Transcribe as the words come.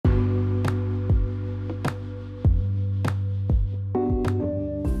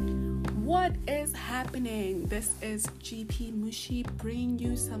happening? This is GP Mushi bringing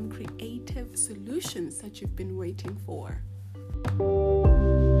you some creative solutions that you've been waiting for.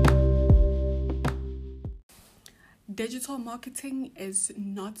 Digital marketing is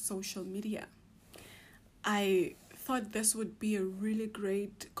not social media. I thought this would be a really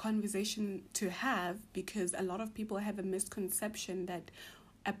great conversation to have because a lot of people have a misconception that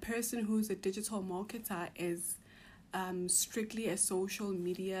a person who's a digital marketer is strictly a social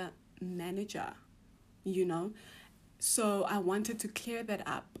media manager, So I wanted to clear that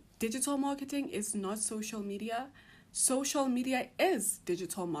up. Digital marketing is not social media. Social media is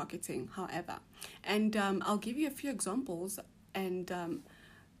digital marketing, however. And I'll give you a few examples and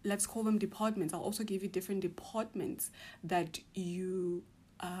let's call them departments. I'll also give you different departments that you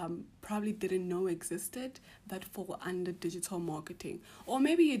probably didn't know existed that fall under digital marketing. Or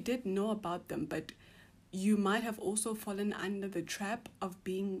maybe you did know about them, but you might have also fallen under the trap of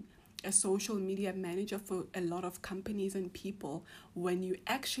being a social media manager for a lot of companies and people when you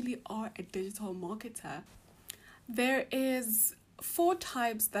actually are a digital marketer. There is four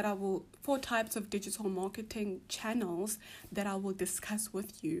types of digital marketing channels that I will discuss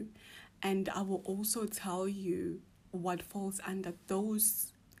with you, and I will also tell you what falls under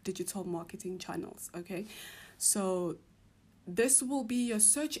those digital marketing channels, okay? So this will be your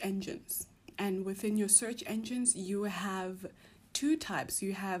search engines, and within your search engines you have two types.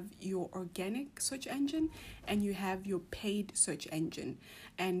 You have your organic search engine and you have your paid search engine.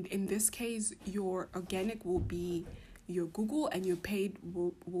 And in this case, your organic will be your Google and your paid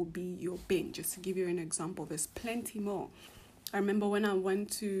will be your Bing. Just to give you an example, there's plenty more. I remember when I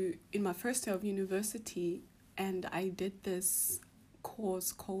went in my first year of university and I did this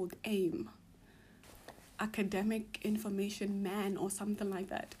course called AIM, Academic Information Man or something like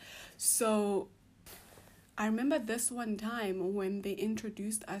that. So I remember this one time when they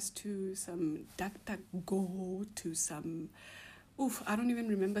introduced us to some DuckDuckGo, to some, I don't even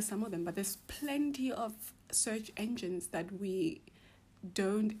remember some of them, but there's plenty of search engines that we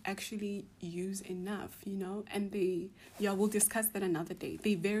don't actually use enough, and we'll discuss that another day.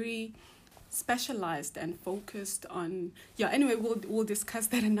 They very specialized and focused on, anyway, we'll discuss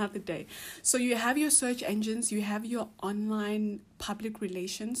that another day. So you have your search engines, you have your online public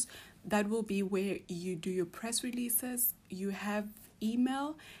relations. That will be where you do your press releases, you have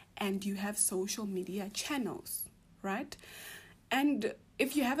email, and you have social media channels, right? And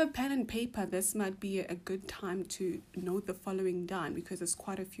if you have a pen and paper, this might be a good time to note the following down because there's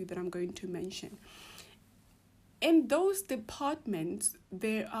quite a few that I'm going to mention. In those departments,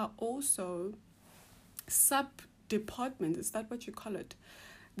 there are also sub-departments. Is that what you call it?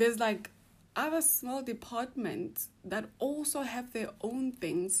 There's like other small departments that also have their own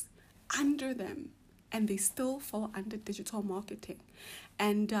things under them, and they still fall under digital marketing.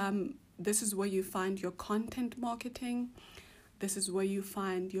 And this is where you find your content marketing. This is where you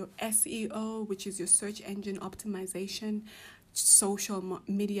find your SEO, which is your search engine optimization, social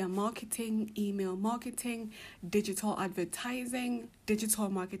media marketing, email marketing, digital advertising, digital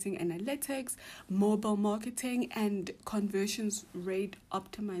marketing analytics, mobile marketing, and conversions rate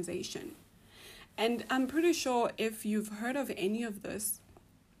optimization. And I'm pretty sure if you've heard of any of this,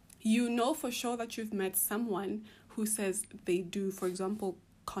 you know for sure that you've met someone who says they do, for example,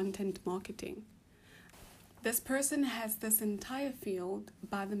 content marketing. This person has this entire field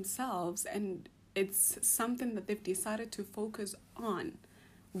by themselves, and it's something that they've decided to focus on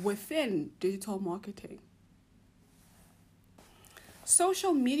within digital marketing.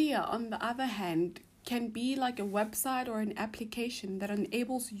 Social media, on the other hand, can be like a website or an application that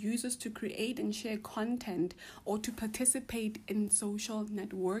enables users to create and share content or to participate in social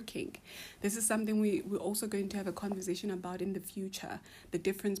networking. This is something we're also going to have a conversation about in the future, the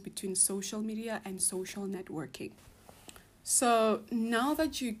difference between social media and social networking. So now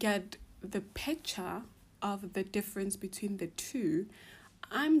that you get the picture of the difference between the two,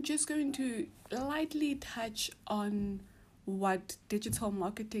 I'm just going to lightly touch on what digital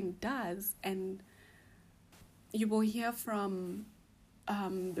marketing does, and you will hear from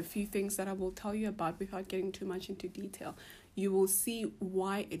the few things that I will tell you about without getting too much into detail. You will see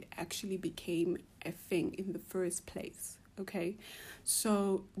why it actually became a thing in the first place, okay?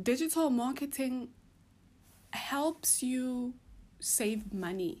 So digital marketing helps you save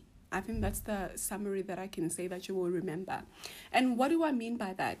money. I think that's the summary that I can say that you will remember. And what do I mean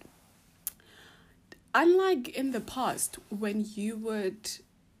by that? Unlike in the past, when you would,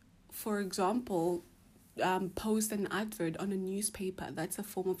 for example, post an advert on a newspaper, that's a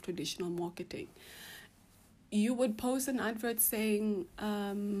form of traditional marketing. You would post an advert saying,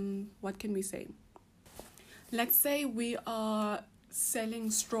 what can we say? Let's say we are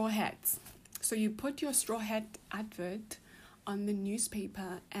selling straw hats, So you put your straw hat advert on the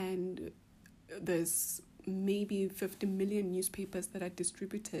newspaper, and there's maybe 50 million newspapers that are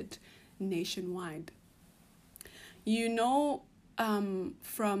distributed nationwide. You know,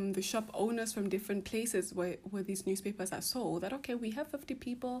 from the shop owners from different places where these newspapers are sold, that okay, we have 50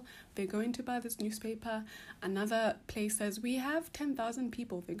 people, they're going to buy this newspaper. Another place says we have 10,000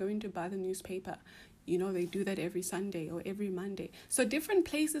 people, they're going to buy the newspaper. You know, they do that every Sunday or every Monday. So different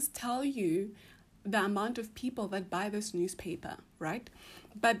places tell you the amount of people that buy this newspaper, right?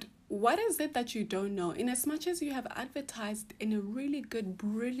 But what is it that you don't know? In as much as you have advertised in a really good,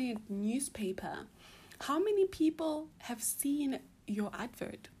 brilliant newspaper, how many people have seen your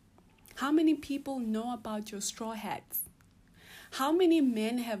advert? How many people know about your straw hats? How many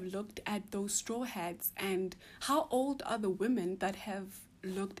men have looked at those straw hats, and how old are the women that have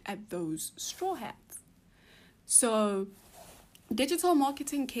looked at those straw hats? So digital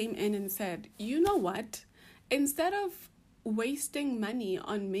marketing came in and said, you know what? Instead of wasting money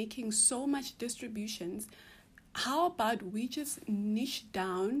on making so much distributions, how about we just niche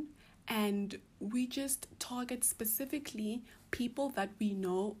down and we just target specifically people that we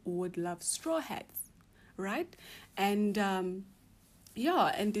know would love straw hats, right? And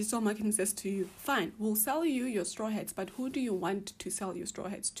and digital marketing says to you, fine, we'll sell you your straw hats, but who do you want to sell your straw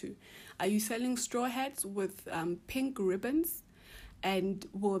hats to? Are you selling straw hats with pink ribbons? And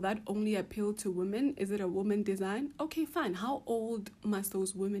will that only appeal to women? Is it a woman design? Okay, fine. How old must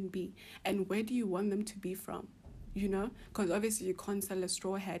those women be? And where do you want them to be from? You know, because obviously you can't sell a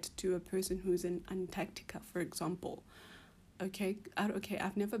straw hat to a person who's in Antarctica, for example. Okay,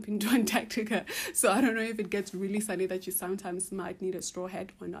 I've never been to Antarctica, so I don't know if it gets really sunny that you sometimes might need a straw hat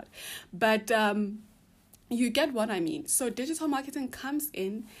or not. But you get what I mean. So digital marketing comes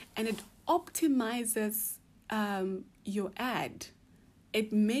in and it optimizes your ad.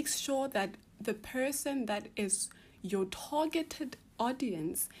 It makes sure that the person that is your targeted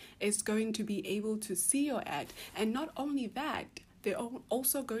audience is going to be able to see your ad. And not only that, they're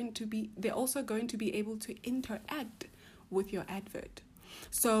also going to be able to interact with your advert.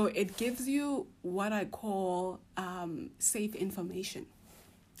 So it gives you what I call safe information.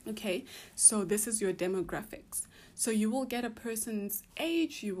 Okay, so this is your demographics. So you will get a person's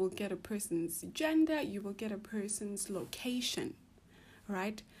age, you will get a person's gender, you will get a person's location,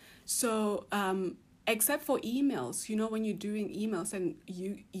 right? So except for emails, you know, when you're doing emails and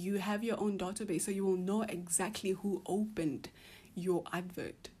you have your own database, so you will know exactly who opened your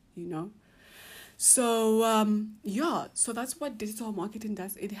advert, you know. So so that's what digital marketing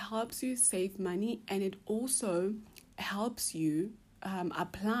does. It helps you save money, and it also helps you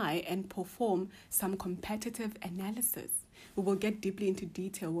apply and perform some competitive analysis. We will get deeply into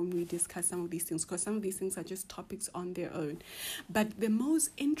detail when we discuss some of these things, because some of these things are just topics on their own. But the most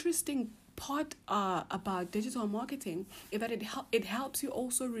interesting part about digital marketing is that it helps you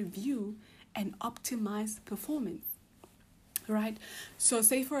also review and optimize performance. Right? So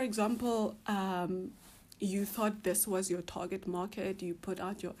say, for example, you thought this was your target market, you put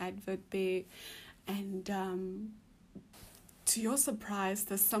out your advert there, and to your surprise,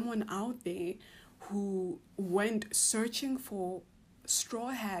 there's someone out there who went searching for straw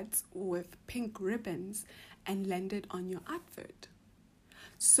hats with pink ribbons and landed on your advert.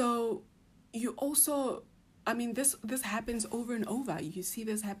 So you also, I mean, this happens over and over. You see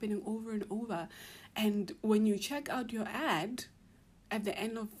this happening over and over. And when you check out your ad at the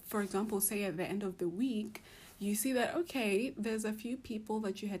end of, for example, say at the end of the week, you see that, okay, there's a few people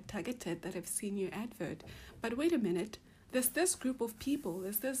that you had targeted that have seen your advert. But wait a minute, there's this group of people,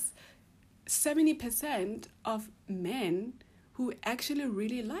 there's this 70% of men who actually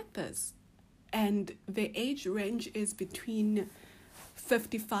really like this. And the age range is between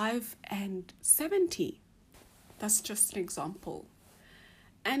 55 and 70. That's just an example.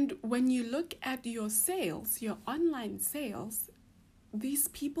 And when you look at your sales, your online sales, these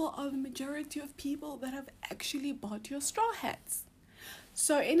people are the majority of people that have actually bought your straw hats.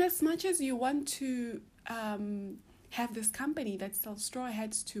 So in as much as you want to have this company that sells straw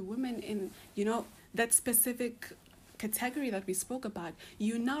hats to women in, you know, that specific category that we spoke about,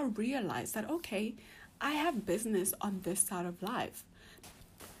 you now realize that, okay, I have business on this side of life.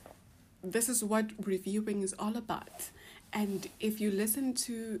 This is what reviewing is all about. And if you listen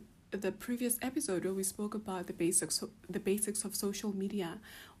to the previous episode where we spoke about the basics of social media,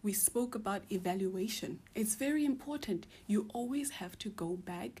 we spoke about evaluation. It's very important. You always have to go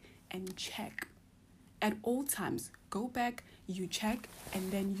back and check. At all times, go back, you check,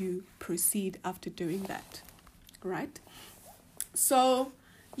 and then you proceed after doing that, right? So,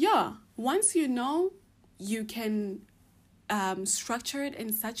 once you know, you can structure it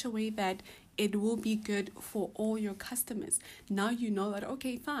in such a way that it will be good for all your customers. Now you know that,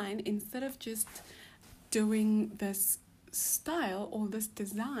 okay, fine, instead of just doing this style or this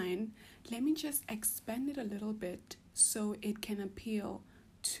design, let me just expand it a little bit so it can appeal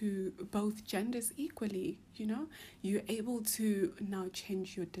to both genders equally. You're able to now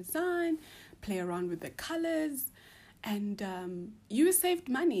change your design, play around with the colors, and you saved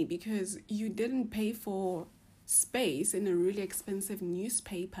money because you didn't pay for space in a really expensive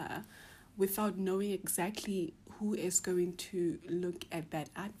newspaper without knowing exactly who is going to look at that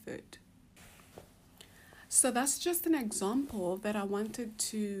advert. So that's just an example that I wanted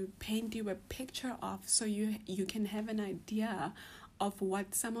to paint you a picture of, so you can have an idea of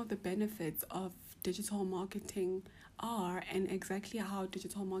what some of the benefits of digital marketing are and exactly how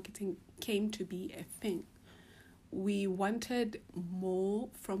digital marketing came to be a thing. We wanted more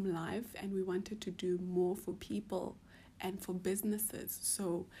from life, and we wanted to do more for people and for businesses.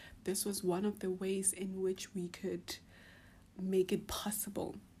 So this was one of the ways in which we could make it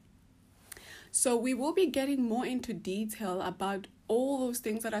possible. So we will be getting more into detail about all those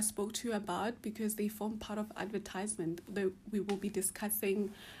things that I spoke to you about, because they form part of advertisement. We will be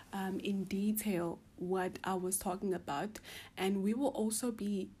discussing in detail what I was talking about, and we will also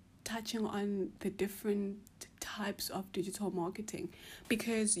be touching on the different types of digital marketing,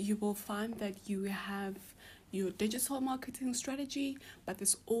 because you will find that you have your digital marketing strategy, but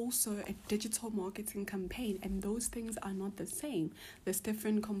there's also a digital marketing campaign, and those things are not the same. There's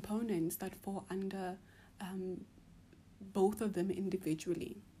different components that fall under both of them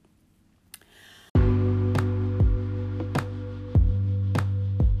individually.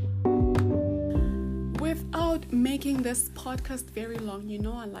 Without making this podcast very long,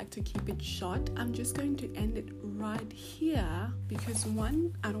 I like to keep it short. I'm just going to end it right here because,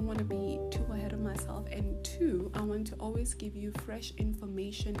 one, I don't want to be too ahead of myself, and two, I want to always give you fresh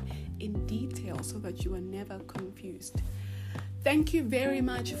information in detail so that you are never confused. Thank you very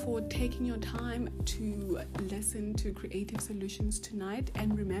much for taking your time to listen to Creative Solutions tonight.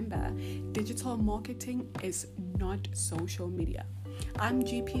 And remember, digital marketing is not social media. I'm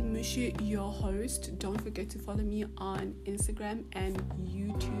GP Mushi, your host. Don't forget to follow me on Instagram and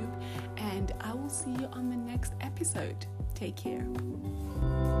YouTube. And I will see you on the next episode. Take care.